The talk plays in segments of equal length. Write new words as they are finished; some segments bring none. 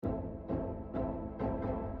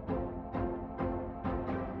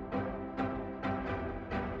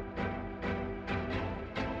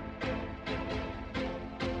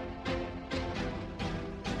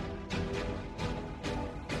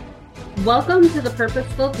Welcome to the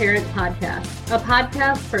Purposeful Parent Podcast, a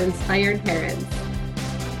podcast for inspired parents.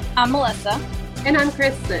 I'm Melissa. And I'm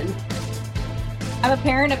Kristen. I'm a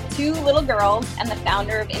parent of 2 little girls and the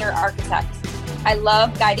founder of Inner Architect. I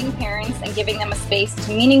love guiding parents and giving them a space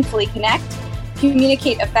to meaningfully connect,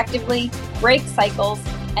 communicate effectively, break cycles,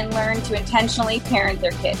 and learn to intentionally parent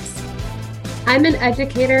their kids. I'm an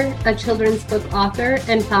educator, a children's book author,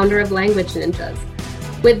 and founder of Language Ninjas.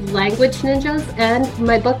 With Language Ninjas and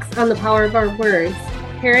my books on the power of our words,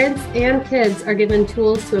 parents and kids are given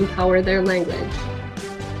tools to empower their language.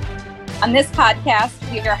 On this podcast,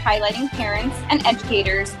 we are highlighting parents and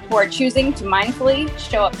educators who are choosing to mindfully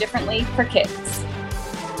show up differently for kids.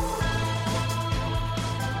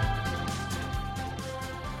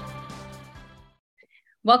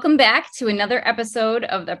 Welcome back to another episode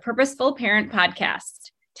of the Purposeful Parent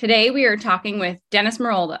Podcast. Today, we are talking with Dennis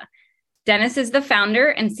Morolda. Dennis is the founder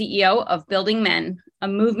and CEO of Building Men, a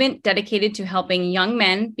movement dedicated to helping young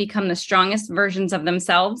men become the strongest versions of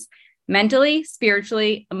themselves, mentally,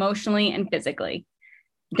 spiritually, emotionally, and physically.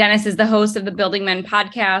 Dennis is the host of the Building Men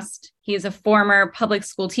podcast. He is a former public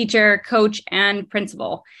school teacher, coach, and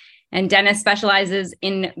principal. And Dennis specializes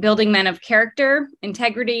in building men of character,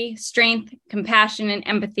 integrity, strength, compassion, and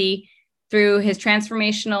empathy through his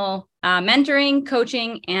transformational mentoring,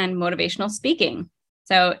 coaching, and motivational speaking.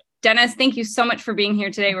 So Dennis, thank you so much for being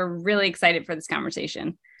here today. We're really excited for this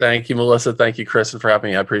conversation. Thank you, Melissa. Thank you, Kristen, for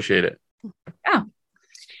having me. I appreciate it.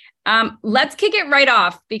 Yeah. Let's kick it right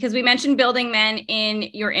off because we mentioned Building Men in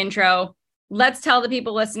your intro. Let's tell the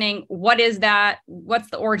people listening, what is that?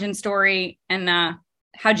 What's the origin story? And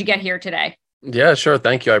how'd you get here today? Yeah, sure.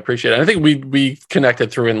 Thank you. I appreciate it. I think we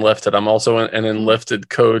connected through Enlifted. I'm also an Enlifted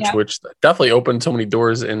coach, which definitely opened so many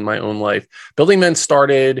doors in my own life. Building Men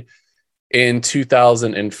started in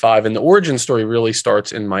 2005, and the origin story really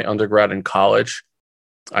starts in my undergrad and college.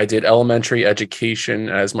 I did elementary education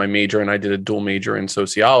as my major, and I did a dual major in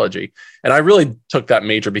sociology. And I really took that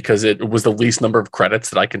major because it was the least number of credits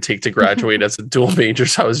that I could take to graduate as a dual major.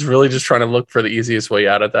 So I was really just trying to look for the easiest way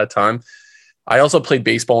out at that time. I also played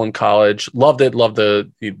baseball in college. Loved it. Loved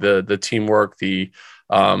the teamwork, the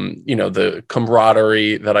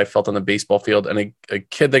camaraderie that I felt on the baseball field. And a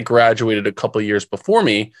kid that graduated a couple of years before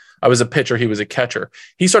me, I was a pitcher. He was a catcher.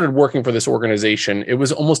 He started working for this organization. It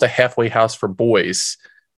was almost a halfway house for boys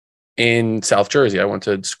in South Jersey. I went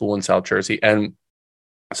to school in South Jersey. And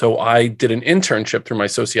so I did an internship through my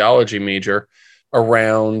sociology major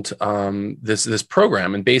around this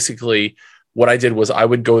program. And basically what I did was I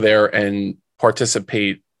would go there and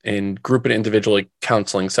participate in group and individual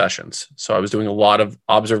counseling sessions. So I was doing a lot of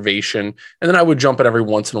observation, and then I would jump in every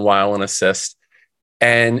once in a while and assist.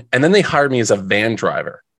 And then they hired me as a van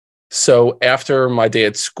driver. So after my day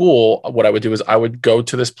at school, what I would do is I would go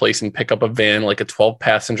to this place and pick up a van, like a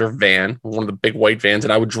 12-passenger van, one of the big white vans,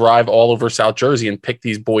 and I would drive all over South Jersey and pick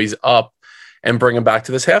these boys up and bring them back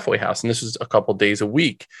to this halfway house. And this was a couple days a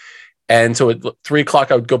week. And so at 3:00,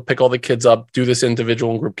 I would go pick all the kids up, do this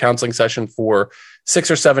individual and group counseling session for 6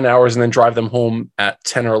 or 7 hours, and then drive them home at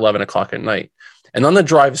 10 or 11 o'clock at night. And on the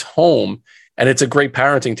drives home, and it's a great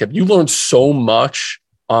parenting tip, you learn so much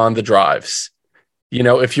on the drives. You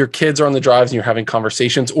know, if your kids are on the drives and you're having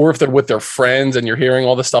conversations, or if they're with their friends and you're hearing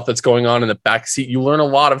all the stuff that's going on in the back seat, you learn a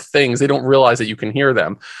lot of things. They don't realize that you can hear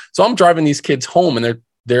them. So I'm driving these kids home, and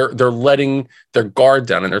they're letting their guard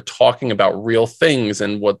down, and they're talking about real things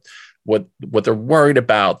and what they're worried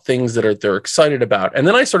about, things that they're excited about. And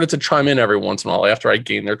then I started to chime in every once in a while after I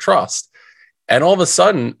gained their trust. And all of a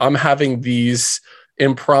sudden, I'm having these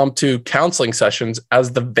impromptu counseling sessions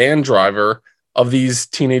as the van driver of these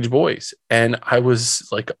teenage boys. And I was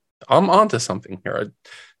like, I'm onto something here.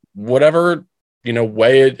 Whatever,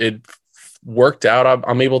 way it worked out,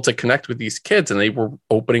 I'm able to connect with these kids, and they were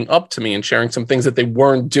opening up to me and sharing some things that they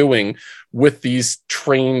weren't doing with these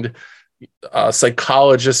trained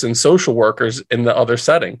psychologists and social workers in the other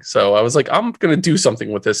setting. So I was like, I'm going to do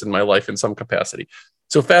something with this in my life in some capacity.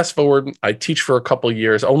 So fast forward, I teach for a couple of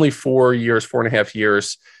years, only 4.5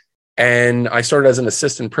 years. And I started as an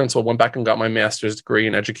assistant principal, went back and got my master's degree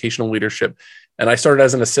in educational leadership. And I started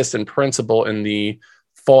as an assistant principal in the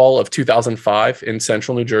fall of 2005 in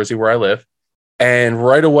central New Jersey, where I live. And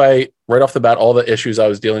right away, right off the bat, all the issues I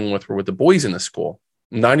was dealing with were with the boys in the school.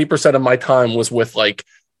 90% of my time was with like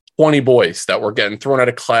 20 boys that were getting thrown out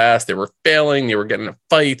of class. They were failing. They were getting in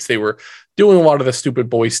fights. They were doing a lot of the stupid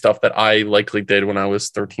boy stuff that I likely did when I was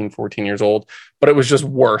 13, 14 years old, but it was just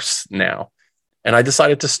worse now. And I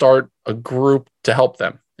decided to start a group to help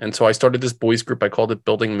them. And so I started this boys group. I called it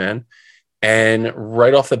Building Men. And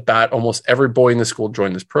right off the bat, almost every boy in the school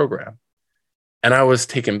joined this program. And I was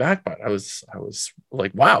taken back by it. I was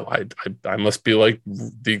like, wow, I must be like,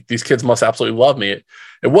 these kids must absolutely love me.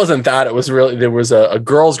 It wasn't that. It was really, there was a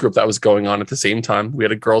girls group that was going on at the same time. We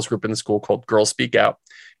had a girls group in the school called Girls Speak Out.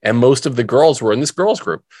 And most of the girls were in this girls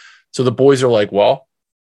group. So the boys are like, well,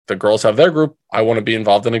 the girls have their group. I want to be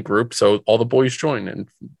involved in a group. So all the boys join. And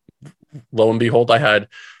lo and behold, I had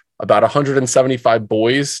about 175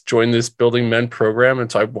 boys join this Building Men program.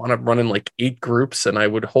 And so I wound up running like 8 groups, and I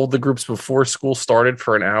would hold the groups before school started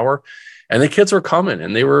for an hour. And the kids were coming,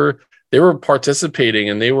 and they were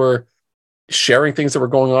participating, and they were sharing things that were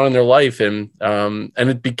going on in their life. And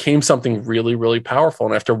it became something really, really powerful.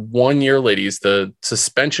 And after 1 year, ladies, the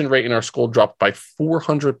suspension rate in our school dropped by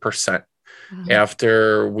 400%.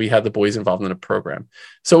 After we had the boys involved in the program.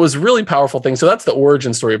 So it was a really powerful thing. So that's the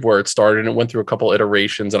origin story of where it started. And it went through a couple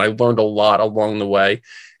iterations, and I learned a lot along the way.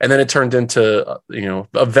 And then it turned into,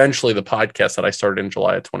 eventually the podcast that I started in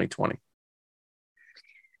July of 2020.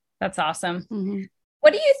 That's awesome. Mm-hmm.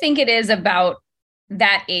 What do you think it is about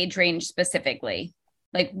that age range specifically?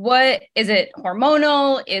 Like, what is it?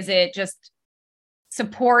 Hormonal? Is it just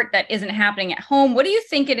support that isn't happening at home? What do you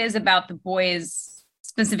think it is about the boys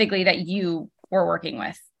specifically that you were working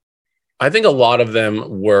with? I think a lot of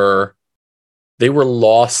them were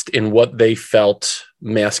lost in what they felt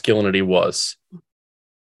masculinity was.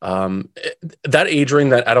 That age range,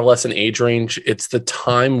 that adolescent age range, it's the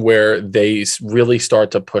time where they really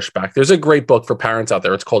start to push back. There's a great book for parents out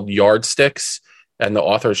there. It's called Yardsticks, and the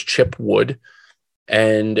author is Chip Wood.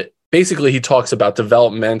 And basically he talks about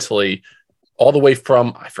developmentally all the way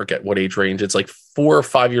from, I forget what age range, it's like 4 or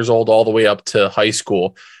 5 years old, all the way up to high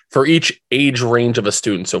school for each age range of a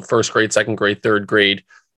student. So first grade, second grade, third grade,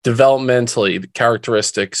 developmentally, the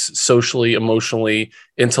characteristics, socially, emotionally,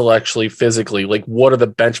 intellectually, physically, like what are the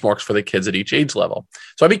benchmarks for the kids at each age level?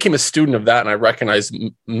 So I became a student of that, and I recognized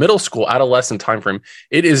middle school, adolescent timeframe,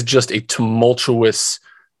 it is just a tumultuous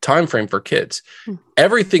time frame for kids.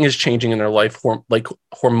 Everything is changing in their life. Like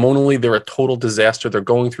hormonally, they're a total disaster. They're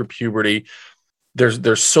going through puberty.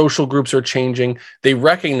 Their social groups are changing. They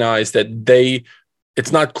recognize that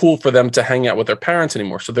it's not cool for them to hang out with their parents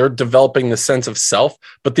anymore. So they're developing the sense of self,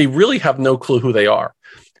 but they really have no clue who they are.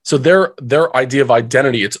 So their idea of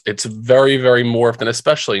identity, it's very, very morphed. And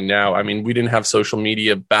especially now, I mean, we didn't have social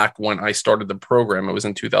media back when I started the program. It was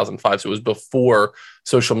in 2005. So it was before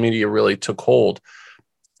social media really took hold.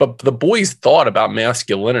 But the boys thought about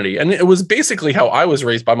masculinity, and it was basically how I was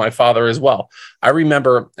raised by my father as well. I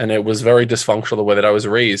remember, and it was very dysfunctional the way that I was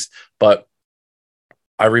raised, but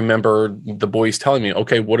I remember the boys telling me,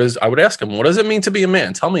 okay, I would ask them, what does it mean to be a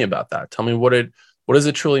man? Tell me about that. Tell me what does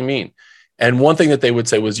it truly mean? And one thing that they would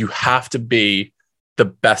say was, you have to be the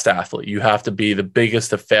best athlete. You have to be the biggest,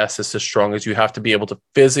 the fastest, the strongest. You have to be able to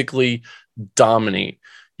physically dominate.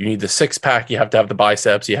 You need the six pack. You have to have the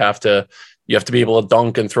biceps. You have to be able to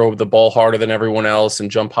dunk and throw the ball harder than everyone else and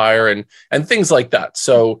jump higher and things like that.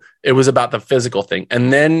 So it was about the physical thing.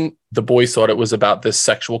 And then the boys thought it was about this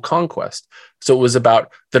sexual conquest. So it was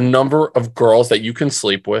about the number of girls that you can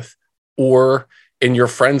sleep with, or in your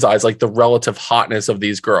friends' eyes, like the relative hotness of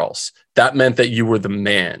these girls. That meant that you were the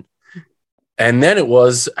man. And then it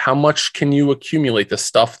was, how much can you accumulate? The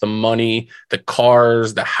stuff, the money, the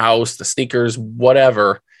cars, the house, the sneakers,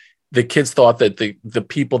 whatever. The kids thought that the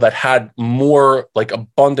people that had more like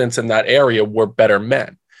abundance in that area were better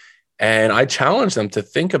men. And I challenged them to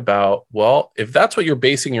think about, well, if that's what you're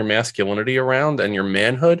basing your masculinity around and your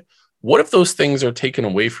manhood, what if those things are taken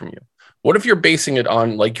away from you? What if you're basing it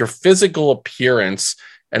on like your physical appearance,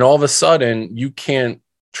 and all of a sudden you can't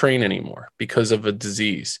train anymore because of a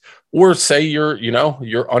disease? Or say you're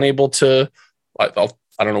unable to, I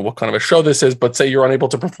don't know what kind of a show this is, but say you're unable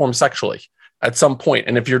to perform sexually at some point.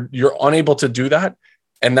 And if you're unable to do that,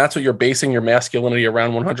 and that's what you're basing your masculinity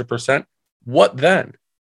around 100%, what then?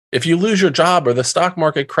 If you lose your job or the stock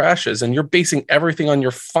market crashes and you're basing everything on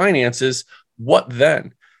your finances, what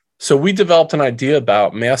then? So we developed an idea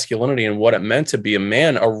about masculinity and what it meant to be a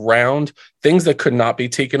man around things that could not be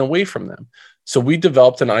taken away from them. So we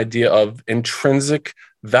developed an idea of intrinsic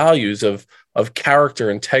values of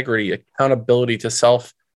character, integrity, accountability to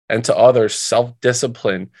self and to others,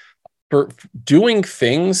 self-discipline, for doing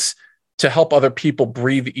things to help other people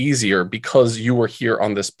breathe easier because you were here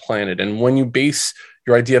on this planet. And when you base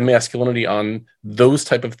your idea of masculinity on those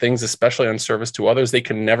type of things, especially on service to others, they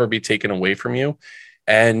can never be taken away from you.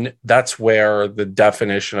 And that's where the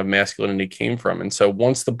definition of masculinity came from. And so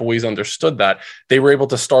once the boys understood that, they were able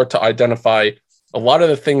to start to identify a lot of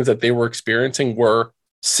the things that they were experiencing were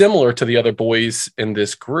similar to the other boys in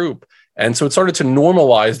this group. And so it started to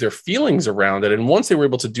normalize their feelings around it. And once they were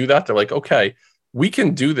able to do that, they're like, okay, we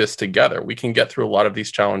can do this together. We can get through a lot of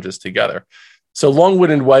these challenges together. So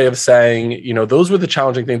long-winded way of saying, those were the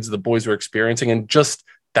challenging things the boys were experiencing, and just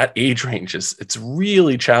that age range it's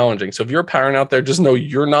really challenging. So if you're a parent out there, just know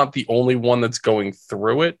you're not the only one that's going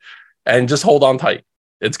through it, and just hold on tight.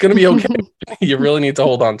 It's going to be okay. You really need to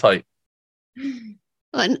hold on tight.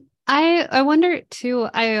 And I wonder too,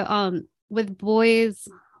 with boys,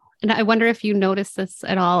 and I wonder if you notice this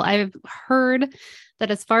at all. I've heard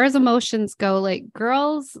that as far as emotions go, like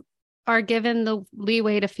girls are given the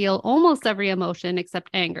leeway to feel almost every emotion except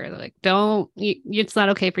anger. They're like, it's not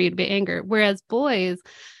okay for you to be angry. Whereas boys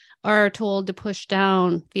are told to push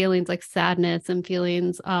down feelings like sadness and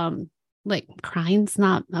feelings, like crying's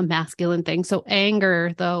not a masculine thing. So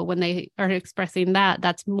anger, though, when they are expressing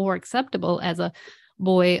that's more acceptable as a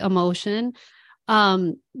boy emotion.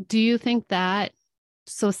 Do you think that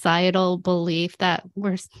societal belief that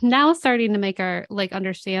we're now starting to make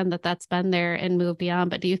understand that that's been there and move beyond,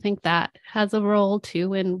 but do you think that has a role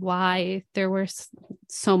too in why there was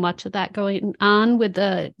so much of that going on with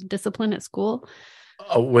the discipline at school?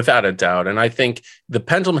 Without a doubt. And I think the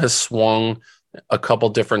pendulum has swung a couple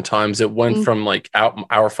different times. It went from like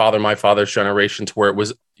my father's generation to where it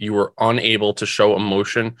was, you were unable to show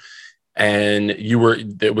emotion, and you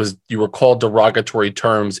were called derogatory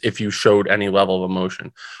terms if you showed any level of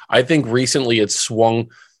emotion. I think recently it's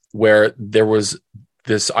swung where there was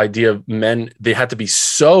this idea of men, they had to be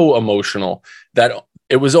so emotional that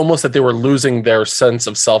it was almost that they were losing their sense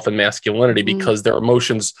of self and masculinity because their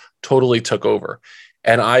emotions totally took over.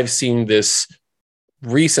 And I've seen this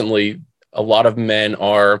recently. A lot of men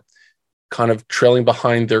are kind of trailing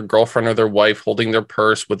behind their girlfriend or their wife, holding their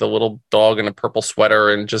purse with a little dog in a purple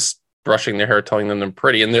sweater and just brushing their hair, telling them they're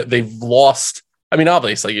pretty. And they've lost, I mean,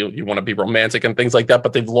 obviously you want to be romantic and things like that,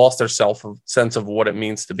 but they've lost their sense of what it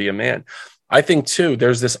means to be a man. I think too,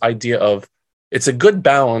 there's this idea of, it's a good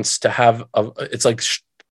balance to have, it's like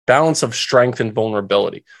balance of strength and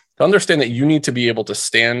vulnerability. To understand that you need to be able to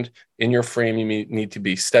stand in your frame, you need to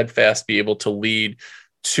be steadfast, be able to lead,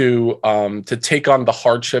 to take on the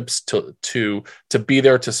hardships, to be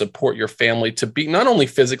there to support your family, to be not only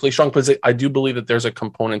physically strong, because I do believe that there's a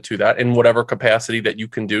component to that in whatever capacity that you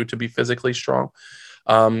can do to be physically strong,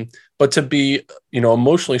 but to be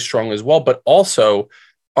emotionally strong as well, but also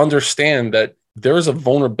understand that there's a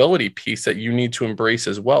vulnerability piece that you need to embrace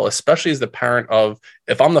as well, especially as the parent of,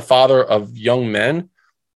 if I'm the father of young men,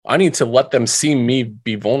 I need to let them see me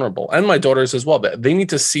be vulnerable, and my daughters as well. They need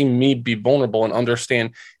to see me be vulnerable and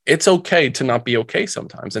understand it's okay to not be okay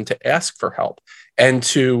sometimes, and to ask for help, and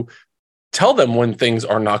to tell them when things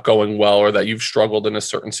are not going well or that you've struggled in a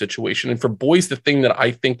certain situation. And for boys, the thing that I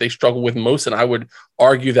think they struggle with most, and I would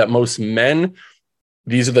argue that most men,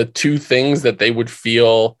 these are the two things that they would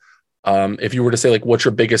feel, if you were to say, like, what's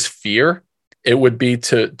your biggest fear? It would be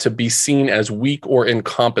to be seen as weak or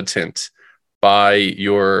incompetent by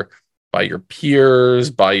your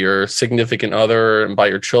peers, by your significant other, and by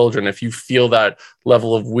your children. If you feel that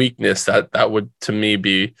level of weakness, that would, to me,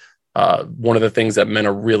 be one of the things that men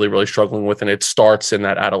are really, really struggling with. And it starts in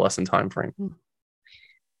that adolescent time frame.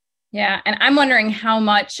 Yeah. And I'm wondering how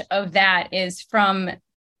much of that is from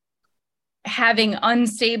having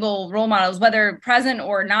unstable role models, whether present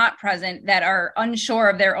or not present, that are unsure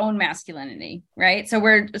of their own masculinity, right? So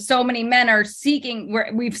where so many men are seeking,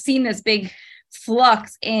 we've seen this big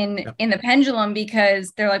flux in the pendulum,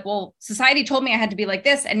 because they're like, well, society told me I had to be like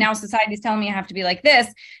this, and now society's telling me I have to be like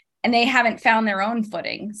this, and they haven't found their own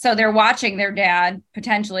footing. So they're watching their dad,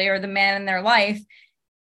 potentially, or the man in their life,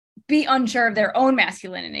 be unsure of their own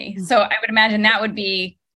masculinity. So I would imagine that would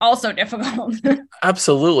be also difficult.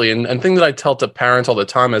 Absolutely. And thing that I tell to parents all the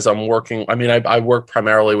time as I'm working, I mean, I work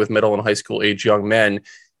primarily with middle and high school age young men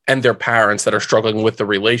and their parents that are struggling with the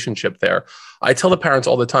relationship there. I tell the parents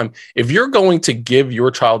all the time, if you're going to give your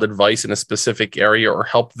child advice in a specific area or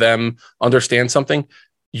help them understand something,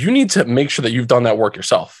 you need to make sure that you've done that work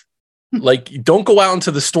yourself. Like, don't go out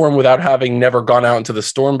into the storm without having never gone out into the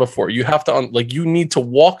storm before. You have to, you need to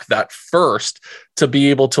walk that first to be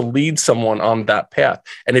able to lead someone on that path.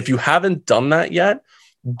 And if you haven't done that yet,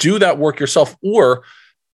 do that work yourself, or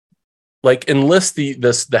enlist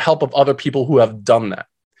the help of other people who have done that.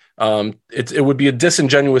 It would be a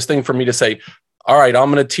disingenuous thing for me to say, all right,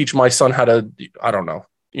 I'm going to teach my son how to, I don't know,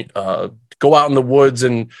 go out in the woods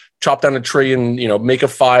and chop down a tree and, make a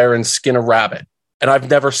fire and skin a rabbit. And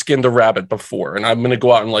I've never skinned a rabbit before, and I'm going to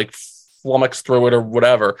go out and flummox through it or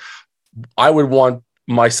whatever. I would want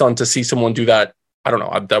my son to see someone do that. I don't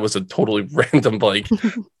know. That was a totally random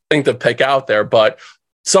thing to pick out there, but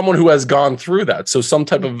someone who has gone through that. So some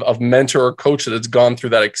type of mentor or coach that's gone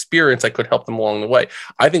through that experience, I could help them along the way.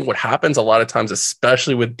 I think what happens a lot of times,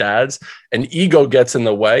 especially with dads, an ego gets in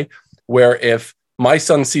the way, where if my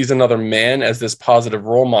son sees another man as this positive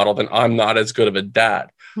role model, then I'm not as good of a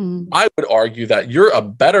dad. I would argue that you're a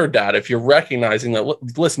better dad if you're recognizing that,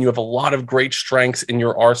 listen, you have a lot of great strengths in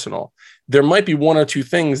your arsenal. There might be one or two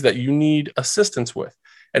things that you need assistance with.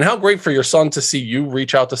 And how great for your son to see you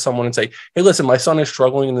reach out to someone and say, hey, listen, my son is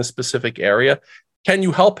struggling in this specific area. Can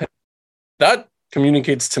you help him? That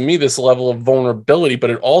communicates to me this level of vulnerability,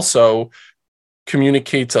 but it also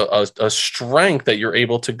communicates a strength that you're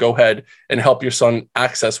able to go ahead and help your son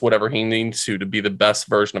access whatever he needs to be the best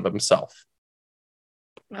version of himself.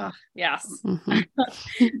 Oh, yes.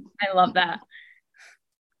 I love that.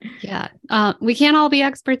 Yeah. We can't all be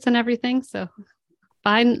experts in everything. So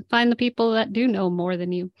find the people that do know more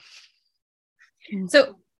than you.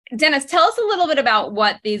 So Dennis, tell us a little bit about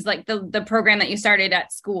what these, like the program that you started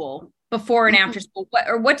at school before and after school,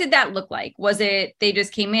 what did that look like? Was it, they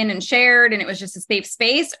just came in and shared and it was just a safe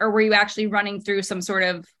space, or were you actually running through some sort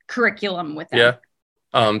of curriculum with them?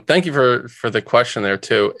 Yeah. Thank you for the question there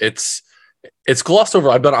too. It's glossed over.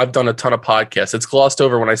 I've done a ton of podcasts. It's glossed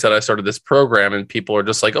over when I said I started this program, and people are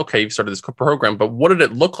just like, okay, you've started this program, but what did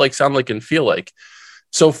it look like, sound like, and feel like?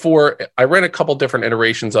 So I ran a couple different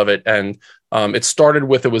iterations of it, and it started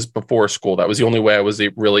with, it was before school. That was the only way I was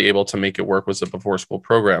really able to make it work, was a before school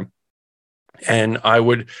program. And I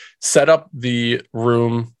would set up the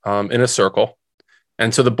room in a circle.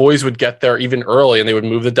 And so the boys would get there even early, and they would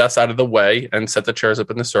move the desks out of the way and set the chairs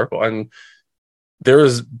up in the circle. And there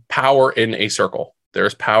is power in a circle.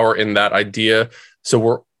 There's power in that idea.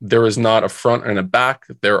 So there is not a front and a back.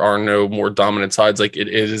 There are no more dominant sides. Like, it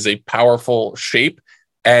is a powerful shape,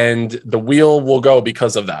 and the wheel will go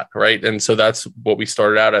because of that, right? And so that's what we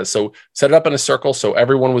started out as. So set it up in a circle so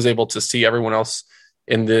everyone was able to see everyone else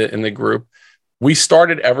in the group. We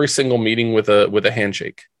started every single meeting with a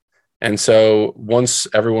handshake. And so once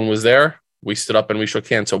everyone was there, we stood up and we shook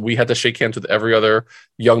hands. So we had to shake hands with every other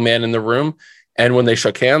young man in the room. And when they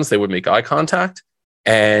shook hands, they would make eye contact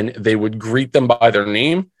and they would greet them by their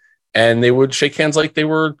name, and they would shake hands like they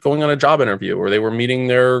were going on a job interview, or they were meeting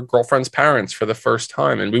their girlfriend's parents for the first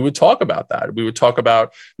time. And we would talk about that. We would talk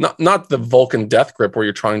about not the Vulcan death grip where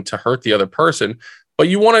you're trying to hurt the other person, but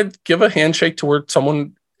you want to give a handshake to where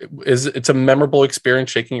someone it's a memorable experience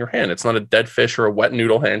shaking your hand. It's not a dead fish or a wet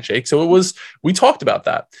noodle handshake. So we talked about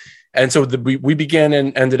that. And so we began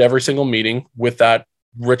and ended every single meeting with that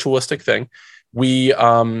ritualistic thing.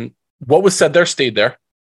 What was said there stayed there.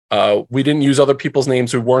 We didn't use other people's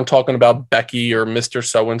names. We weren't talking about Becky or Mr.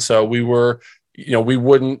 So-and-so. We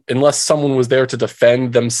wouldn't, unless someone was there to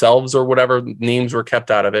defend themselves or whatever, names were kept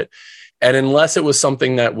out of it. And unless it was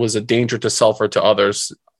something that was a danger to self or to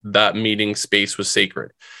others, that meeting space was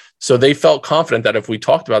sacred. So they felt confident that if we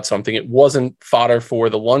talked about something, it wasn't fodder for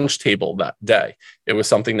the lunch table that day. It was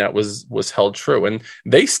something that was held true. And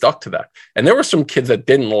they stuck to that. And there were some kids that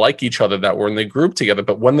didn't like each other that were in the group together.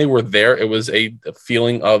 But when they were there, it was a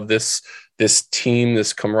feeling of this team,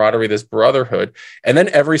 this camaraderie, this brotherhood. And then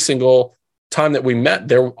every single time that we met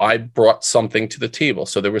there, I brought something to the table.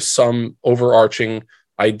 So there was some overarching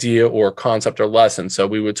idea or concept or lesson. So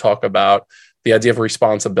we would talk about the idea of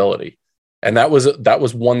responsibility. And that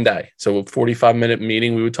was one day. So a 45-minute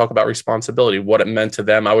meeting, we would talk about responsibility, what it meant to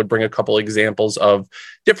them. I would bring a couple examples of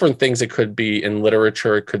different things. It could be in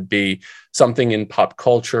literature. It could be something in pop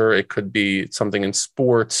culture. It could be something in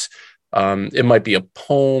sports. It might be a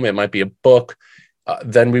poem. It might be a book.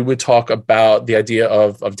 Then we would talk about the idea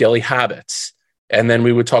of daily habits. And then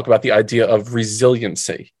we would talk about the idea of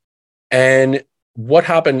resiliency. And what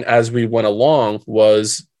happened as we went along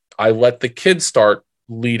was I let the kids start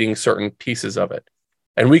leading certain pieces of it.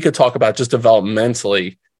 And we could talk about just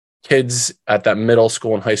developmentally, kids at that middle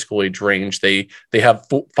school and high school age range, they have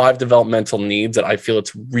 5 developmental needs that I feel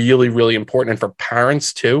it's really, really important. And for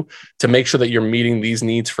parents too, to make sure that you're meeting these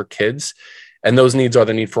needs for kids. And those needs are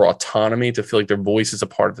the need for autonomy, to feel like their voice is a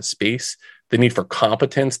part of the space, the need for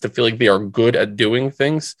competence, to feel like they are good at doing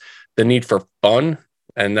things, the need for fun.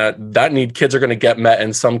 And that need kids are going to get met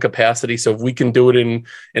in some capacity. So if we can do it in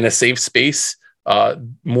a safe space,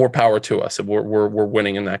 more power to us. We're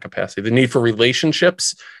winning in that capacity. The need for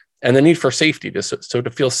relationships and the need for safety,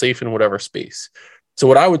 to feel safe in whatever space. So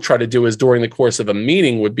what I would try to do is during the course of a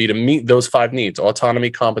meeting would be to meet those 5 needs: autonomy,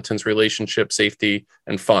 competence, relationship, safety,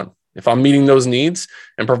 and fun. If I'm meeting those needs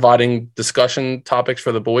and providing discussion topics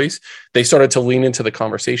for the boys, they started to lean into the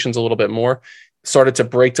conversations a little bit more, started to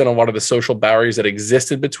break down a lot of the social barriers that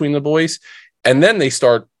existed between the boys. And then they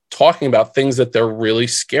start talking about things that they're really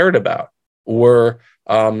scared about. or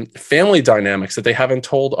family dynamics that they haven't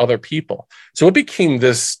told other people. So it became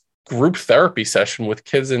this group therapy session with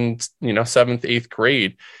kids in, 7th, 8th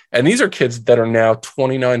grade. And these are kids that are now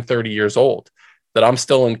 29, 30 years old that I'm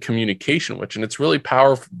still in communication with. And it's really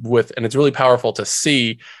powerful to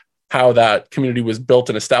see how that community was built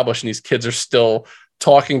and established. And these kids are still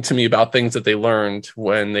talking to me about things that they learned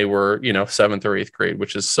when they were, 7th or 8th grade,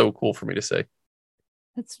 which is so cool for me to say.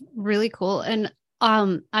 That's really cool. And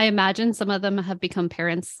I imagine some of them have become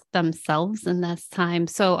parents themselves in this time.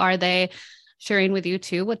 So are they sharing with you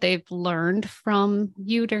too what they've learned from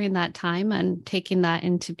you during that time and taking that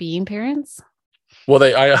into being parents? Well,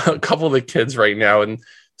 a couple of the kids right now, and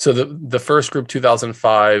so the first group,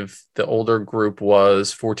 2005, the older group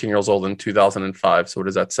was 14 years old in 2005. So what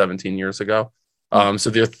is that, 17 years ago?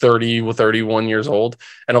 So they're 31 years old,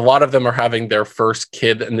 and a lot of them are having their first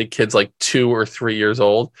kid, and the kid's like 2 or 3 years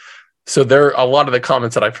old. So a lot of the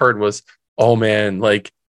comments that I've heard was, oh man,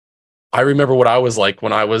 like I remember what I was like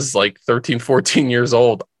when I was like 13, 14 years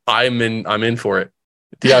old. I'm in for it.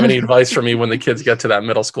 Do you have any advice for me when the kids get to that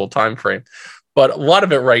middle school time frame? But a lot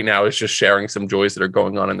of it right now is just sharing some joys that are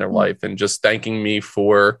going on in their life and just thanking me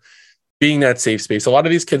for being that safe space. A lot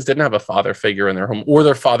of these kids didn't have a father figure in their home, or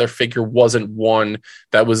their father figure wasn't one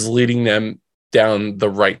that was leading them down the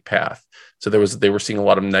right path. So they were seeing a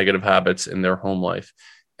lot of negative habits in their home life.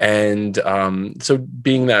 And so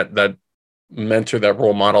being that mentor, that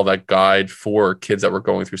role model, that guide for kids that were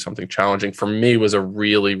going through something challenging, for me was a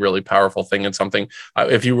really, really powerful thing, and something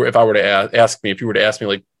if you were to ask me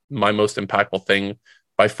like my most impactful thing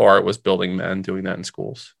by far, it was Building Men, doing that in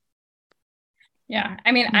schools. Yeah.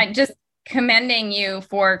 I mean, I just commending you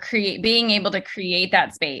for being able to create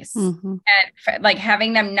that space and like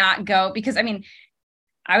having them not go, because I mean,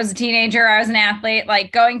 I was a teenager, I was an athlete,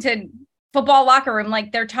 like going to football locker room,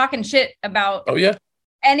 like they're talking shit about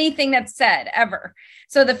anything that's said ever.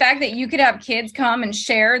 So the fact that you could have kids come and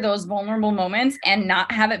share those vulnerable moments and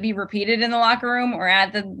not have it be repeated in the locker room or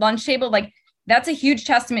at the lunch table, like that's a huge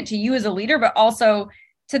testament to you as a leader, but also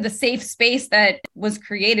to the safe space that was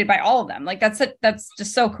created by all of them. Like that's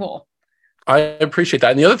just so cool. I appreciate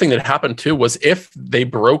that. And the other thing that happened too was if they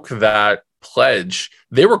broke that pledge,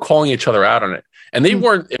 they were calling each other out on it. And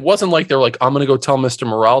it wasn't like they're like, I'm going to go tell Mr.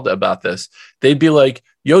 Morolda about this. They'd be like,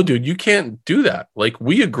 yo, dude, you can't do that. Like,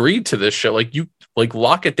 we agreed to this shit. Like, you like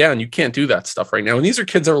lock it down. You can't do that stuff right now. And these are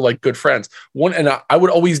kids that are like good friends. I would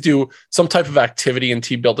always do some type of activity and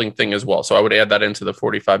team building thing as well. So I would add that into the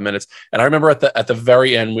 45 minutes. And I remember at the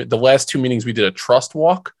very end, the last 2 meetings, we did a trust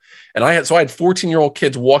walk. And I had 14-year-old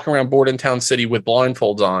kids walking around Bordentown City with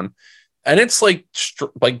blindfolds on. And it's like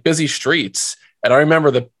busy streets. And I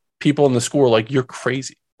remember the people in the school were like, you're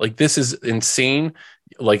crazy. Like, this is insane.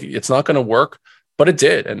 Like, it's not going to work. But it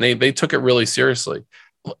did. And they took it really seriously.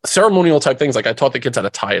 Ceremonial type things. Like, I taught the kids how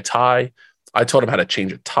to tie a tie. I taught them how to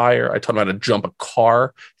change a tire. I taught them how to jump a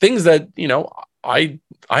car. Things that, I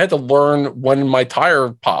had to learn when my tire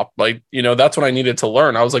popped. Like, that's what I needed to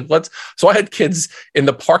learn. I was like, so I had kids in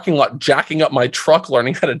the parking lot jacking up my truck,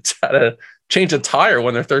 learning how to change a tire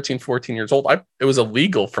when they're 13, 14 years old. It was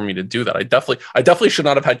illegal for me to do that. I definitely should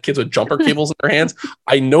not have had kids with jumper cables in their hands.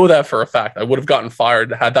 I know that for a fact. I would have gotten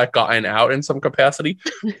fired had that gotten out in some capacity,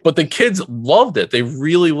 but the kids loved it. They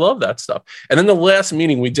really loved that stuff. And then the last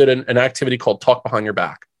meeting, we did an activity called Talk Behind Your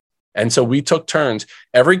Back. And so we took turns.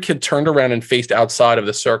 Every kid turned around and faced outside of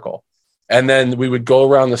the circle. And then we would go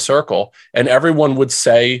around the circle and everyone would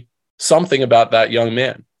say something about that young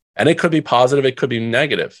man. And it could be positive, it could be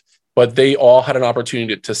negative. But they all had an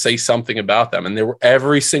opportunity to say something about them. And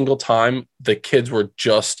every single time the kids were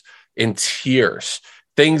just in tears.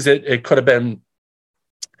 Things that it could have been,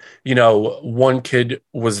 one kid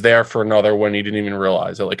was there for another when he didn't even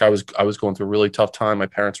realize it. Like, I was going through a really tough time. My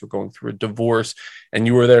parents were going through a divorce and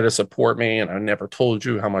you were there to support me. And I never told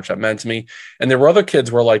you how much that meant to me. And there were other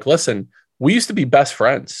kids who were like, listen, we used to be best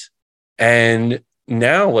friends. And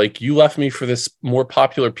now, like, you left me for this more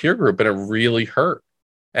popular peer group and it really hurt.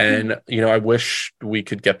 And, I wish we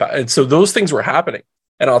could get back. And so those things were happening.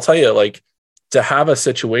 And I'll tell you, like, to have a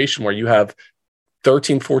situation where you have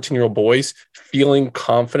 13, 14-year-old boys feeling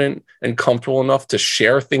confident and comfortable enough to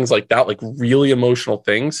share things like that, like really emotional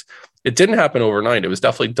things, it didn't happen overnight. It was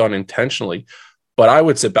definitely done intentionally. But I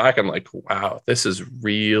would sit back and like, wow, this is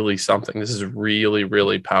really something. This is really,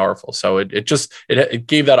 really powerful. So it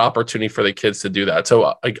gave that opportunity for the kids to do that.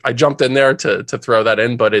 So I jumped in there to throw that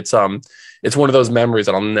in, but it's one of those memories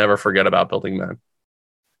that I'll never forget about Building Men.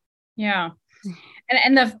 Yeah.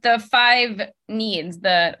 And the 5 needs,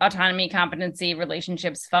 the autonomy, competency,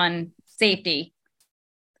 relationships, fun, safety,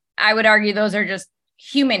 I would argue those are just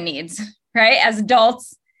human needs, right? As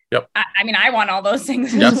adults, Yep. I mean, I want all those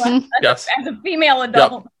things Yes. as well, Yes. as a female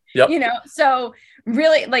adult. Yep. You know, so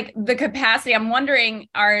really like the capacity, I'm wondering,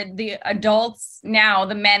 are the adults now,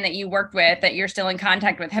 the men that you worked with, that you're still in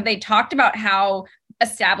contact with, have they talked about how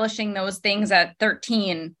establishing those things at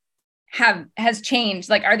 13 has changed?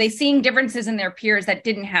 Like, are they seeing differences in their peers that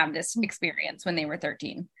didn't have this experience when they were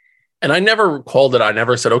 13? And I never called it. I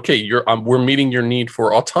never said, okay, we're meeting your need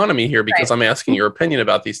for autonomy here because I'm asking your opinion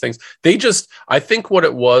about these things. I think what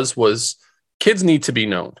it was kids need to be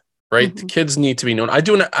known, right? Mm-hmm. Kids need to be known. I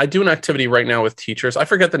do an activity right now with teachers. I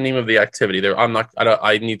forget the name of the activity there.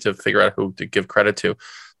 I need to figure out who to give credit to,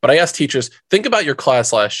 but I asked teachers, think about your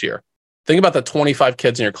class last year. Think about the 25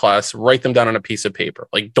 kids in your class, write them down on a piece of paper.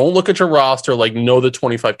 Like, don't look at your roster, like know the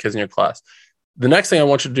 25 kids in your class. The next thing I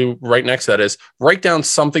want you to do right next to that is write down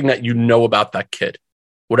something that you know about that kid,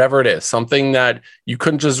 whatever it is, something that you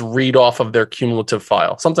couldn't just read off of their cumulative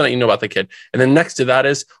file, something that you know about the kid. And then next to that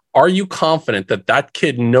is, are you confident that that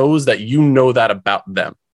kid knows that you know that about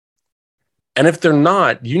them? And if they're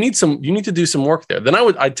not, you need to do some work there. Then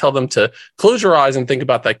I'd tell them to close your eyes and think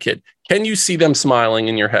about that kid. Can you see them smiling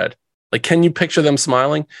in your head? Like, can you picture them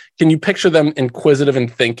smiling? Can you picture them inquisitive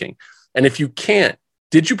and thinking? And if you can't,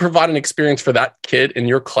 did you provide an experience for that kid in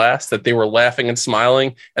your class that they were laughing and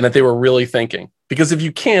smiling and that they were really thinking? Because if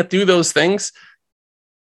you can't do those things,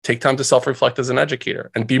 take time to self-reflect as an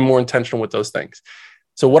educator and be more intentional with those things.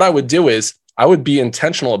 So what I would do is I would be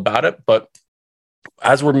intentional about it, but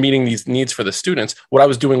as we're meeting these needs for the students, what I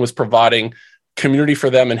was doing was providing community for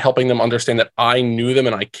them and helping them understand that I knew them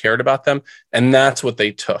and I cared about them. And that's what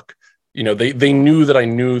they took. You know, they knew that I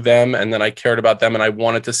knew them and that I cared about them and I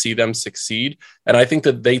wanted to see them succeed. And I think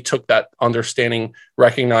that they took that understanding,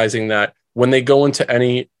 recognizing that when they go into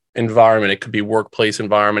any environment, it could be workplace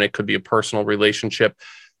environment, it could be a personal relationship,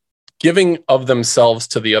 giving of themselves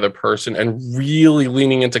to the other person and really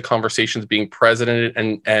leaning into conversations, being present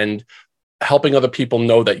and helping other people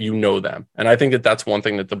know that you know them. And I think that that's one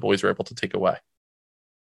thing that the boys were able to take away.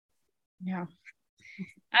 Yeah.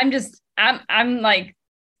 I'm like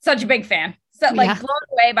such a big fan. So like blown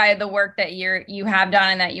away by the work that you have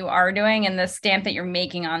done and that you are doing and the stamp that you're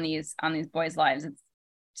making on these boys' lives. It's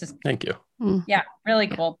just, thank you. Yeah. Really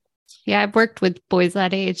cool. Yeah. I've worked with boys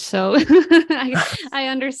that age. So I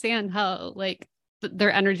understand how like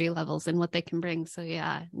their energy levels and what they can bring. So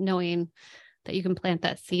yeah, knowing that you can plant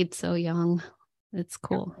that seed so young, it's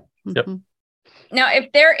cool. Yep. Mm-hmm. Now,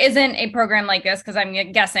 if there isn't a program like this, because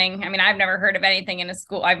I'm guessing, I mean, I've never heard of anything in a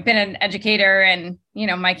school. I've been an educator and, you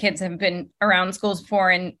know, my kids have been around schools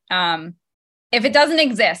before. And if it doesn't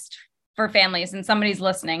exist for families and somebody's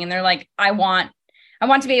listening and they're like, I want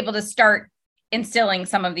to be able to start instilling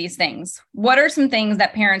some of these things. What are some things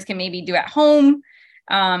that parents can maybe do at home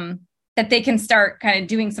that they can start kind of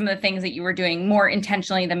doing some of the things that you were doing more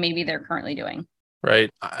intentionally than maybe they're currently doing?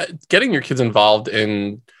 Right. Getting your kids involved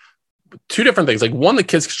in two different things. Like one, the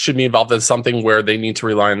kids should be involved in something where they need to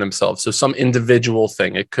rely on themselves. So some individual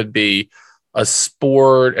thing. It could be a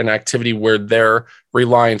sport, an activity where their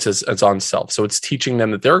reliance is on self. So it's teaching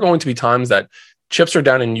them that there are going to be times that chips are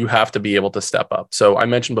down and you have to be able to step up. So I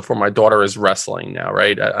mentioned before, my daughter is wrestling now,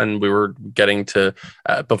 right? And we were getting to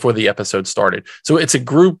before the episode started. So it's a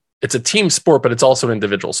group, it's a team sport, but it's also an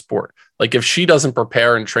individual sport. Like if she doesn't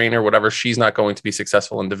prepare and train or whatever, she's not going to be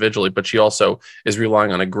successful individually, but she also is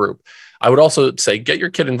relying on a group. I would also say, get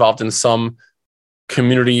your kid involved in some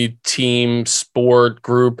community, team, sport,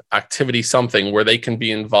 group, activity, something where they can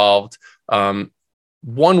be involved.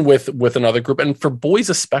 One with another group. And for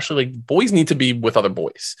boys, especially, like, boys need to be with other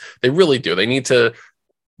boys. They really do. They need to.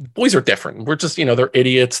 Boys are different. We're just, they're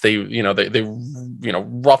idiots. They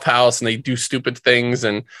roughhouse and they do stupid things.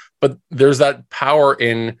 But there's that power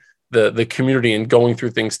in the community and going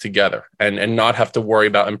through things together and not have to worry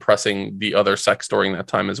about impressing the other sex during that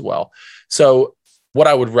time as well. So what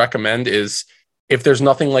I would recommend is, if there's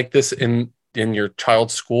nothing like this in your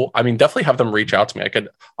child's school, I mean, definitely have them reach out to me.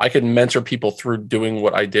 I could mentor people through doing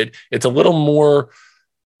what I did. It's a little more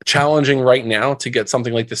challenging right now to get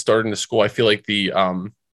something like this started in the school. I feel like the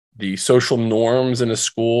social norms in a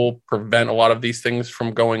school prevent a lot of these things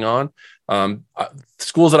from going on.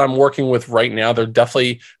 Schools that I'm working with right now, they're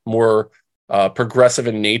definitely more progressive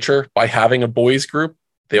in nature by having a boys group.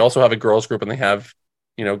 They also have a girls group, and they have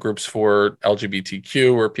groups for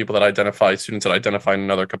LGBTQ or people that identify, students that identify in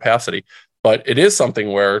another capacity. But it is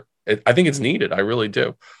something where I think it's needed. I really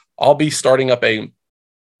do. I'll be starting up an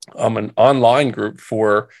online group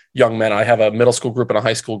for young men. I have a middle school group and a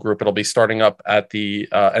high school group. It'll be starting up at the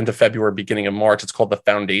end of February, beginning of March. It's called The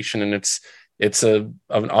Foundation, and it's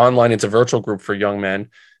a virtual group for young men.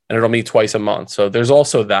 and it'll meet twice a month. So there's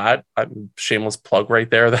also that. Shameless plug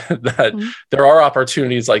right there that there are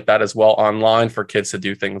opportunities like that as well online for kids to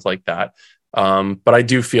do things like that. But I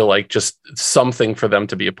do feel like just something for them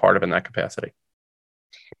to be a part of in that capacity.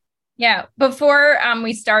 Yeah. Before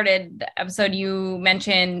we started the episode, you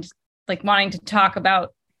mentioned like wanting to talk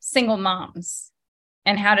about single moms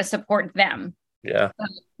and how to support them. Yeah. So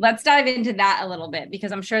let's dive into that a little bit,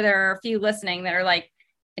 because I'm sure there are a few listening that are like,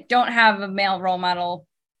 I don't have a male role model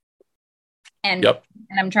and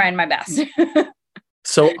I'm trying my best.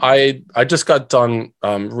 So I just got done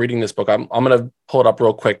reading this book. I'm going to pull it up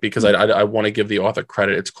real quick because I want to give the author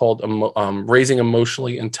credit. It's called Raising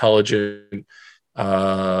Emotionally Intelligent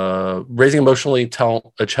Raising Emotionally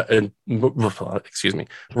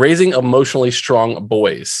Strong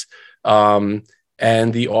Boys.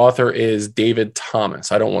 And the author is David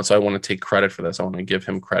Thomas. I want to take credit for this. I want to give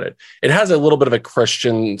him credit. It has a little bit of a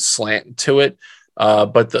Christian slant to it,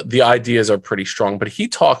 but the ideas are pretty strong. But he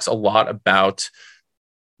talks a lot about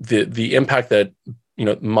the impact that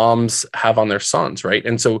moms have on their sons, right?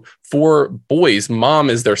 And so for boys, mom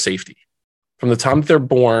is their safety. From the time that they're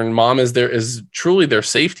born, mom is truly their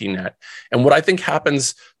safety net. And what I think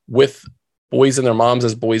happens with boys and their moms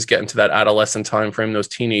as boys get into that adolescent time frame, those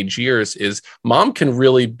teenage years, is mom can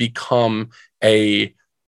really become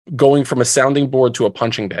going from a sounding board to a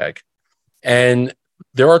punching bag. And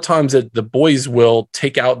there are times that the boys will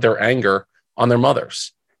take out their anger on their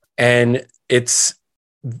mothers. And it's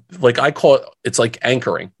like, I call it's like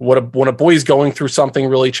anchoring. When a boy is going through something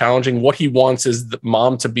really challenging, what he wants is the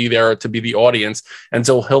mom to be there, to be the audience. And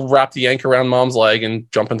so he'll wrap the anchor around mom's leg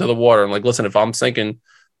and jump into the water. And like, listen, if I'm sinking,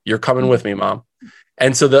 you're coming with me, mom.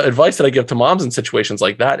 And so the advice that I give to moms in situations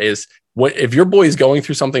like that is, if your boy is going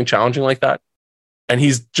through something challenging like that, and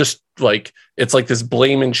he's just like, it's like this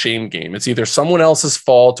blame and shame game. It's either someone else's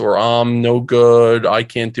fault or I'm no good, I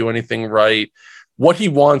can't do anything right. What he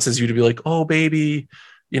wants is you to be like, oh, baby,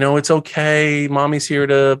 it's okay. Mommy's here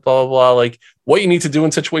to blah, blah, blah. Like, what you need to do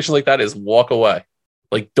in situations like that is walk away.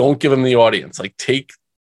 Like, don't give him the audience. Like, take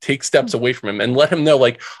steps away from him and let him know,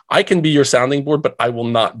 like, I can be your sounding board, but I will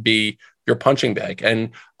not be your punching bag.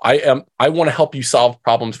 And I want to help you solve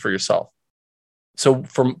problems for yourself. So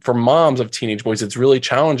for moms of teenage boys, it's really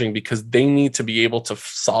challenging because they need to be able to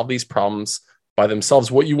solve these problems by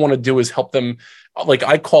themselves. What you want to do is help them. Like,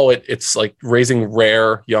 I call it's like raising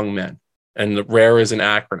rare young men. And the RARE is an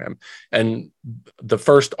acronym. And the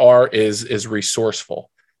first R is resourceful.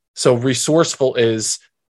 So resourceful is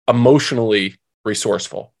emotionally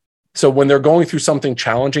resourceful. So when they're going through something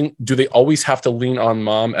challenging, do they always have to lean on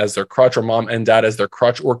mom as their crutch or mom and dad as their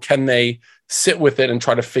crutch? Or can they sit with it and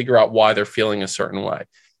try to figure out why they're feeling a certain way?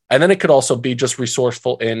 And then it could also be just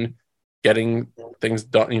resourceful in getting things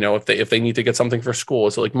done. If they need to get something for school,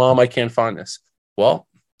 it's like, mom, I can't find this. Well,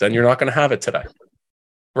 then you're not going to have it today.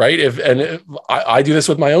 Right. I do this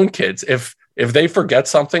with my own kids. If they forget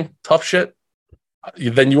something, tough shit,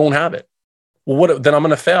 then you won't have it. Well, then I'm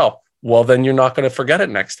going to fail. Well, then you're not going to forget it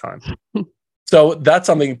next time. So that's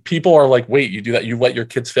something people are like, wait, you do that? You let your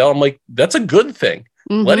kids fail? I'm like, that's a good thing.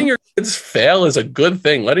 Mm-hmm. Letting your kids fail is a good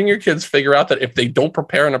thing. Letting your kids figure out that if they don't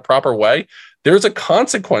prepare in a proper way, there's a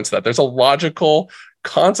consequence to that. There's a logical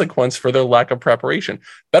consequence for their lack of preparation.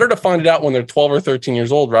 Better to find it out when they're 12 or 13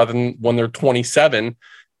 years old rather than when they're 27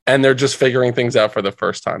 and they're just figuring things out for the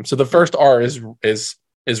first time. So the first R is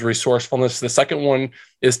resourcefulness. The second one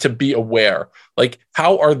is to be aware. Like,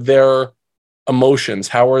 how are their emotions?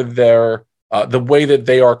 How are their the way that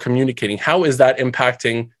they are communicating? How is that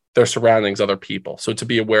impacting their surroundings, other people? So to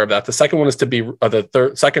be aware of that. The second one is to be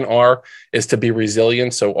second R is to be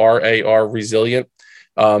resilient. So RAR, resilient.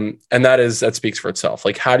 And that speaks for itself.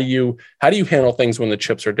 Like, how do you handle things when the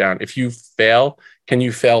chips are down? If you fail, can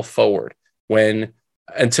you fail forward?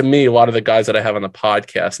 And to me, a lot of the guys that I have on the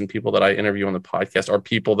podcast and people that I interview on the podcast are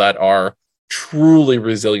people that are truly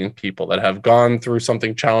resilient people that have gone through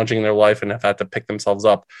something challenging in their life and have had to pick themselves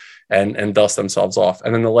up and dust themselves off.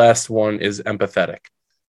 And then the last one is empathetic.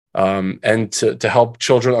 And to help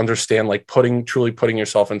children understand, like, truly putting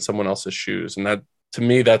yourself in someone else's shoes. And that, to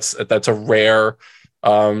me, that's a rare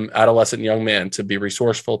adolescent young man, to be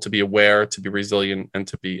resourceful, to be aware, to be resilient, and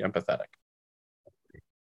to be empathetic.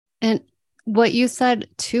 And what you said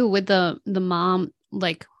too with the mom,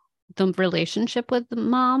 like the relationship with the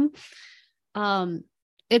mom,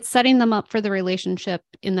 it's setting them up for the relationship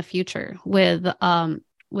in the future with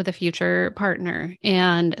a future partner.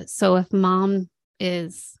 And so if mom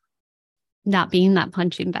is not being that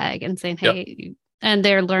punching bag and saying, hey, yep, and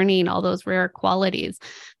they're learning all those rare qualities,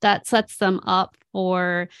 that sets them up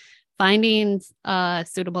for finding a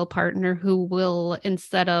suitable partner who will,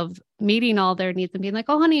 instead of meeting all their needs and being like,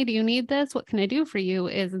 oh, honey, do you need this? What can I do for you?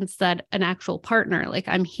 Is instead an actual partner. Like,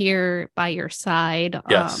 I'm here by your side.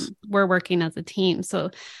 Yes. We're working as a team. So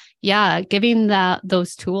yeah, giving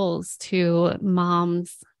those tools to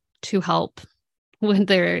moms to help with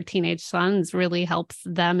their teenage sons really helps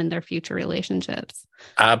them in their future relationships.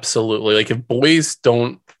 Absolutely. Like, if boys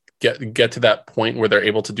don't get to that point where they're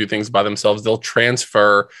able to do things by themselves, they'll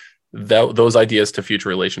transfer those ideas to future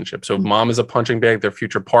relationships. So if mom is a punching bag, their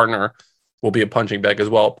future partner will be a punching bag as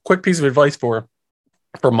well. Quick piece of advice for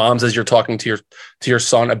moms as you're talking to your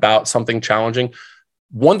son about something challenging.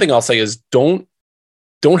 One thing I'll say is don't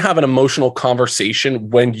have an emotional conversation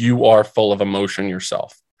when you are full of emotion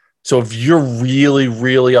yourself. So if you're really,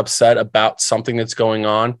 really upset about something that's going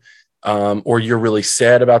on, or you're really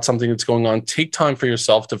sad about something that's going on, take time for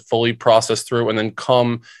yourself to fully process through and then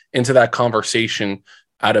come into that conversation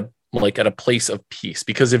at a place of peace.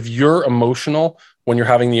 Because if you're emotional when you're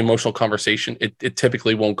having the emotional conversation, it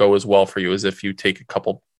typically won't go as well for you as if you take a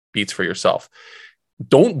couple beats for yourself.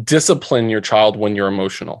 Don't discipline your child when you're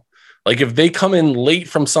emotional. Like, if they come in late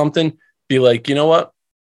from something, be like, you know what?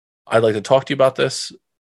 I'd like to talk to you about this.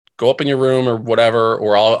 Go up in your room or whatever,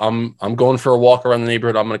 or I'm going for a walk around the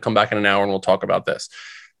neighborhood. I'm going to come back in an hour and we'll talk about this.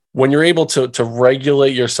 When you're able to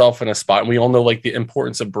regulate yourself in a spot, and we all know like the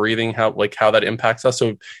importance of breathing, how that impacts us.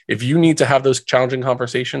 So if you need to have those challenging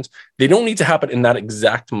conversations, they don't need to happen in that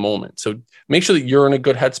exact moment. So make sure that you're in a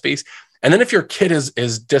good headspace. And then if your kid is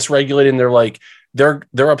dysregulated and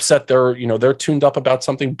they're upset, they're tuned up about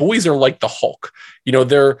something. Boys are like the Hulk.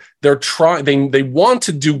 They're trying, they want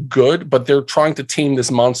to do good, but they're trying to tame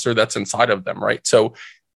this monster that's inside of them, right? So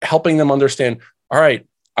helping them understand, all right,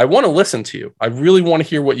 I want to listen to you. I really want to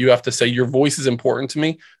hear what you have to say. Your voice is important to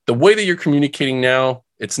me. The way that you're communicating now,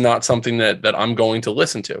 it's not something that I'm going to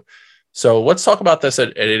listen to. So let's talk about this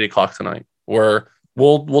at 8:00 tonight, or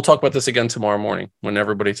we'll talk about this again tomorrow morning when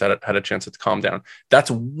everybody's had a chance to calm down. That's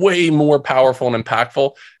way more powerful and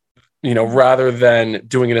impactful, rather than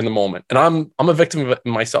doing it in the moment. And I'm a victim of it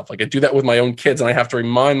myself. Like, I do that with my own kids and I have to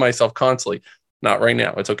remind myself constantly, not right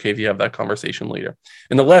now. It's okay if you have that conversation later.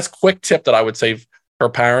 And the last quick tip that I would say for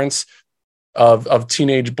parents of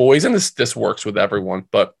teenage boys, and this works with everyone,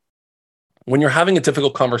 but when you're having a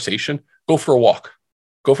difficult conversation, go for a walk.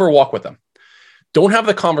 Go for a walk with them. Don't have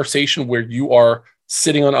the conversation where you are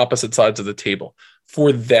sitting on opposite sides of the table.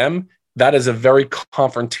 For them, that is a very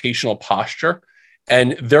confrontational posture,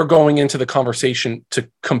 and they're going into the conversation to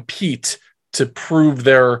compete, to prove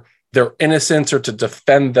their innocence or to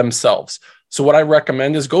defend themselves. So what I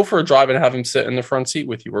recommend is go for a drive and have them sit in the front seat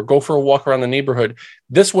with you, or go for a walk around the neighborhood.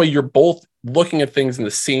 This way you're both looking at things in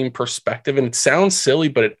the same perspective. And it sounds silly,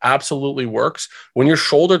 but it absolutely works. When you're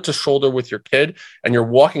shoulder to shoulder with your kid and you're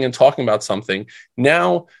walking and talking about something,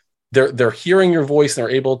 now they're hearing your voice and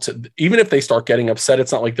they're able to, even if they start getting upset,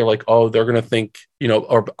 it's not like they're like, oh, they're going to think,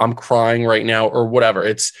 or I'm crying right now or whatever.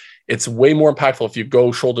 It's way more impactful if you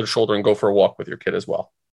go shoulder to shoulder and go for a walk with your kid as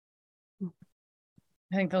well.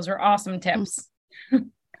 I think those are awesome tips.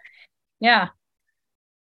 Yeah.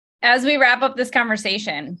 As we wrap up this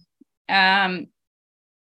conversation,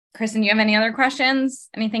 Kristen, you have any other questions?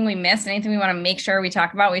 Anything we missed? Anything we want to make sure we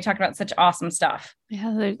talk about? We talked about such awesome stuff.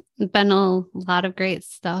 Yeah, there's been a lot of great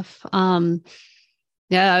stuff.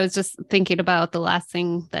 Yeah, I was just thinking about the last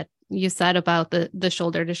thing that you said about the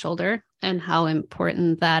shoulder to shoulder and how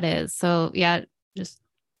important that is. So yeah, just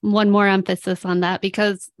one more emphasis on that,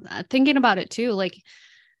 because thinking about it too, like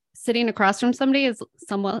sitting across from somebody is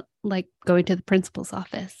somewhat like going to the principal's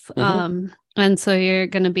office. Mm-hmm. And so you're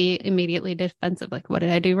going to be immediately defensive. Like, what did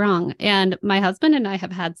I do wrong? And my husband and I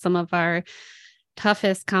have had some of our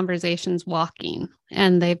toughest conversations walking,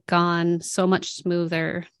 and they've gone so much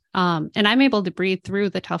smoother. And I'm able to breathe through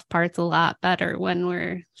the tough parts a lot better when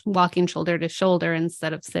we're walking shoulder to shoulder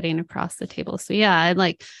instead of sitting across the table. So yeah, I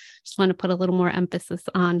just want to put a little more emphasis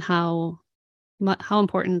on how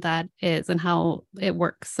important that is and how it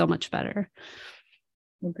works so much better.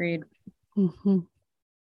 Agreed. Mm-hmm.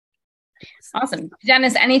 Awesome.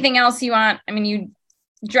 Dennis, anything else you want? I mean, you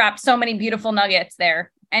dropped so many beautiful nuggets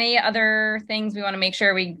there. Any other things we want to make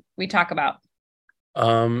sure we talk about?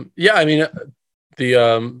 Yeah, I mean,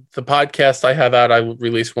 the podcast I have out, I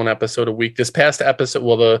release one episode a week. This past episode,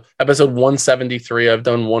 the episode 173, I've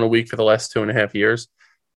done one a week for the last 2.5 years.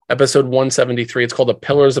 Episode 173, it's called The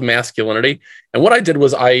Pillars of Masculinity. And what I did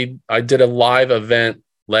was I did a live event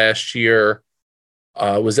last year.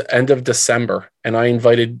 It was the end of December, and I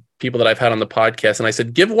invited people that I've had on the podcast, and I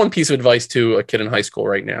said, give one piece of advice to a kid in high school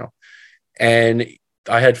right now. And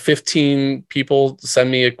I had 15 people send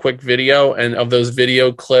me a quick video, and of those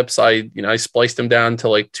video clips, I spliced them down to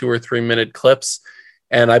like 2 or 3 minute clips,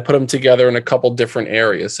 and I put them together in a couple different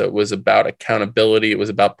areas. So it was about accountability, it was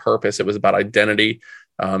about purpose, it was about identity,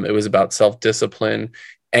 it was about self-discipline,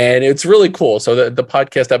 and it's really cool. So the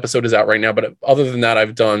podcast episode is out right now, but other than that,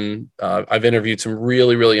 I've interviewed some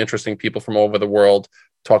really, really interesting people from all over the world,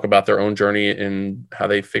 talk about their own journey and how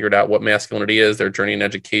they figured out what masculinity is, their journey in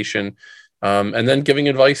education. And then giving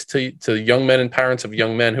advice to young men and parents of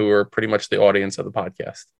young men who are pretty much the audience of the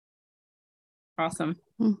podcast. Awesome.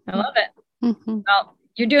 I love it. Mm-hmm. Well,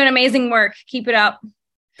 you're doing amazing work. Keep it up.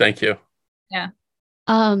 Thank you. Yeah.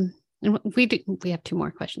 We have 2 more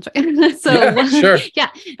questions, right? So yeah, sure. Yeah.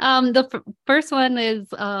 The first one is,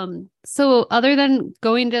 so other than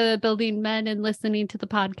going to Building Men and listening to the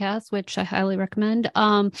podcast, which I highly recommend,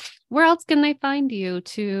 where else can they find you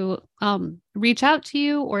to reach out to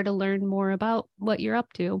you or to learn more about what you're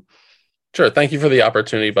up to? Sure. Thank you for the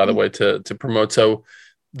opportunity, by the way, to promote. So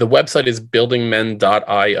the website is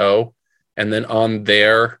buildingmen.io. And then on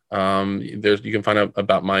there, you can find out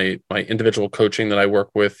about my individual coaching that I work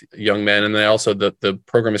with young men. And then also the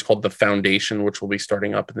program is called The Foundation, which will be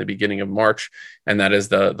starting up in the beginning of March. And that is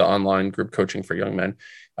the online group coaching for young men.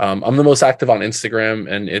 I'm the most active on Instagram,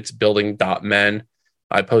 and it's building.men.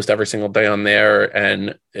 I post every single day on there,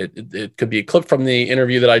 and it could be a clip from the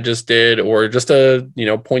interview that I just did, or just a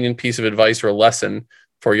poignant piece of advice or a lesson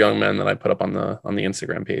for young men that I put up on the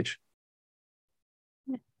Instagram page.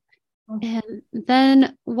 And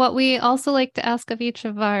then what we also like to ask of each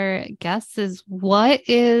of our guests is, what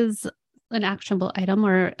is an actionable item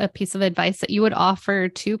or a piece of advice that you would offer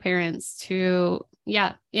to parents to,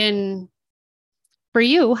 for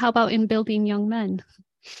you, how about in building young men?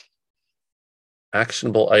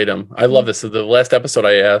 Actionable item. I love this. So the last episode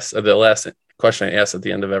the last question I asked at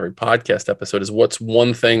the end of every podcast episode is, what's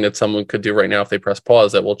one thing that someone could do right now if they press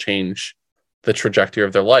pause that will change the trajectory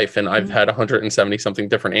of their life? And I've had 170 something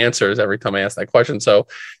different answers every time I ask that question. So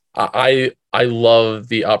I love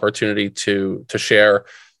the opportunity to share.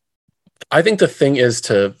 I think the thing is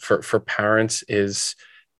for parents is,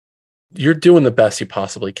 you're doing the best you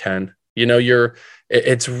possibly can.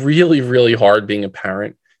 It's really, really hard being a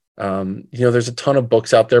parent. There's a ton of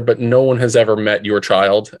books out there, but no one has ever met your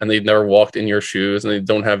child, and they've never walked in your shoes, and they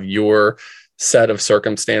don't have your set of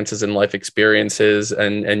circumstances and life experiences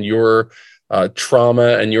and your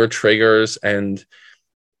trauma and your triggers.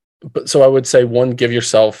 But so I would say, one, give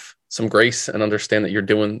yourself some grace and understand that you're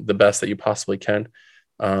doing the best that you possibly can.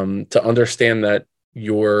 To understand that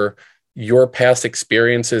your past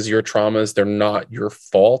experiences, your traumas, they're not your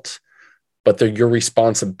fault, but they're your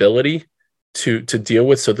responsibility to deal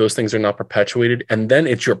with, so those things are not perpetuated. And then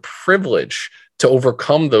it's your privilege to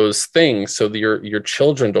overcome those things so that your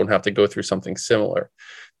children don't have to go through something similar.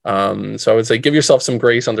 So I would say, give yourself some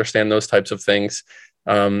grace, understand those types of things.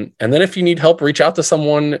 And then if you need help, reach out to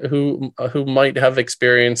someone who might have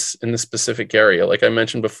experience in the specific area. Like I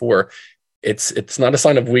mentioned before, it's not a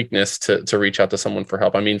sign of weakness to reach out to someone for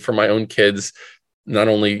help. I mean, for my own kids, not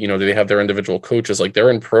only, do they have their individual coaches, like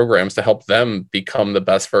they're in programs to help them become the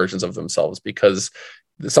best versions of themselves, because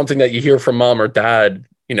something that you hear from mom or dad,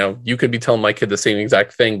 you could be telling my kid the same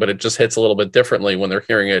exact thing, but it just hits a little bit differently when they're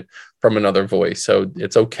hearing it from another voice. So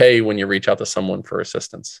it's okay when you reach out to someone for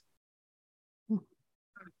assistance.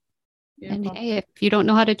 And hey, if you don't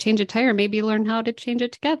know how to change a tire, maybe learn how to change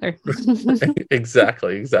it together.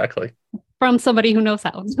 Exactly. From somebody who knows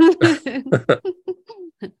how.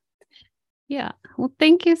 Yeah. Well,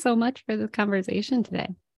 thank you so much for this conversation today.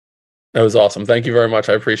 That was awesome. Thank you very much.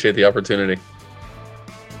 I appreciate the opportunity.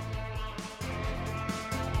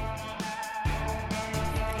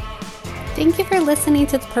 Thank you for listening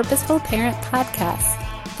to the Purposeful Parent Podcast.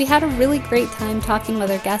 We had a really great time talking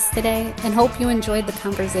with our guests today, and hope you enjoyed the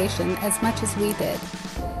conversation as much as we did.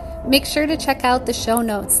 Make sure to check out the show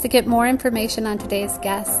notes to get more information on today's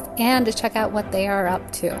guests and to check out what they are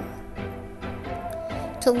up to.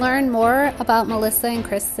 To learn more about Melissa and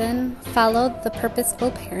Kristen, follow The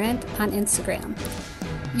Purposeful Parent on Instagram.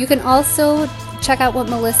 You can also check out what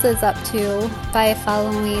Melissa is up to by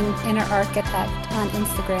following Inner Architect on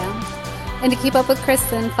Instagram. And to keep up with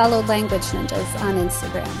Kristen, follow Language Ninjas on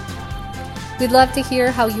Instagram. We'd love to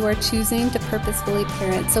hear how you are choosing to purposefully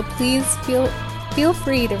parent, so please feel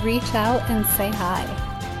free to reach out and say hi.